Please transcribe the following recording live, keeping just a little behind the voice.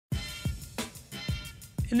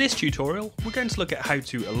In this tutorial, we're going to look at how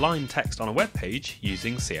to align text on a web page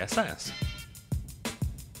using CSS.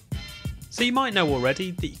 So you might know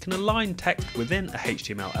already that you can align text within a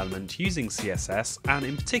HTML element using CSS, and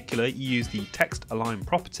in particular you use the text align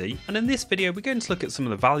property, and in this video we're going to look at some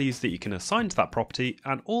of the values that you can assign to that property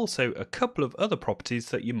and also a couple of other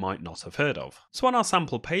properties that you might not have heard of. So on our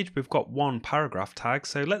sample page we've got one paragraph tag,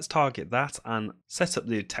 so let's target that and set up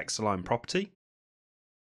the text align property.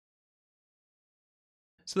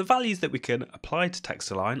 So the values that we can apply to text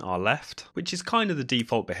align are left, which is kind of the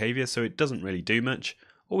default behaviour, so it doesn't really do much,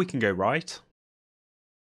 or we can go right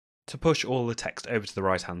to push all the text over to the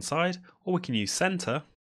right hand side, or we can use center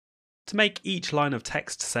to make each line of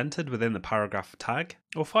text centered within the paragraph tag,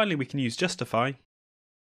 or finally we can use justify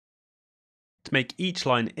to make each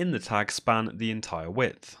line in the tag span the entire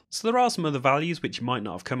width. So there are some other values which you might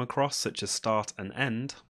not have come across, such as start and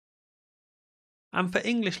end. And for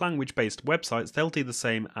English language based websites, they'll do the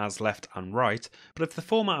same as left and right, but if the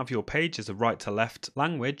format of your page is a right to left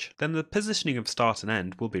language, then the positioning of start and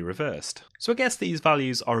end will be reversed. So I guess these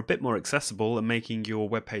values are a bit more accessible and making your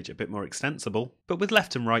web page a bit more extensible, but with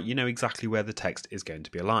left and right you know exactly where the text is going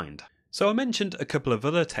to be aligned. So I mentioned a couple of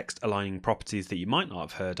other text aligning properties that you might not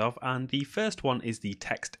have heard of, and the first one is the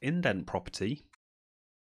text-indent property,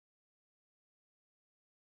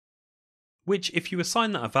 which if you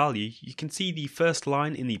assign that a value, you can see the first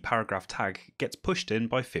line in the paragraph tag gets pushed in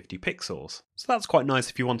by 50 pixels. So that's quite nice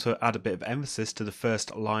if you want to add a bit of emphasis to the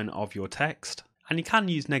first line of your text. And you can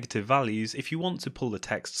use negative values if you want to pull the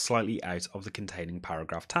text slightly out of the containing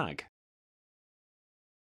paragraph tag.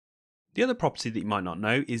 The other property that you might not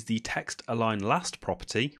know is the text align last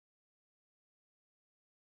property.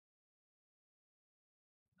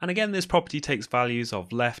 And again, this property takes values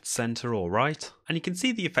of left, center or right, and you can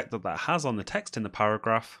see the effect that that has on the text in the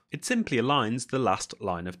paragraph. It simply aligns the last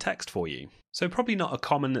line of text for you. So probably not a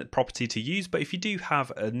common property to use, but if you do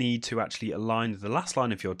have a need to actually align the last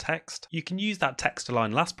line of your text, you can use that text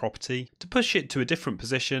align last property to push it to a different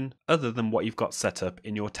position other than what you've got set up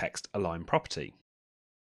in your text align property.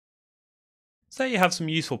 So you have some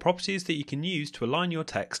useful properties that you can use to align your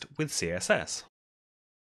text with CSS.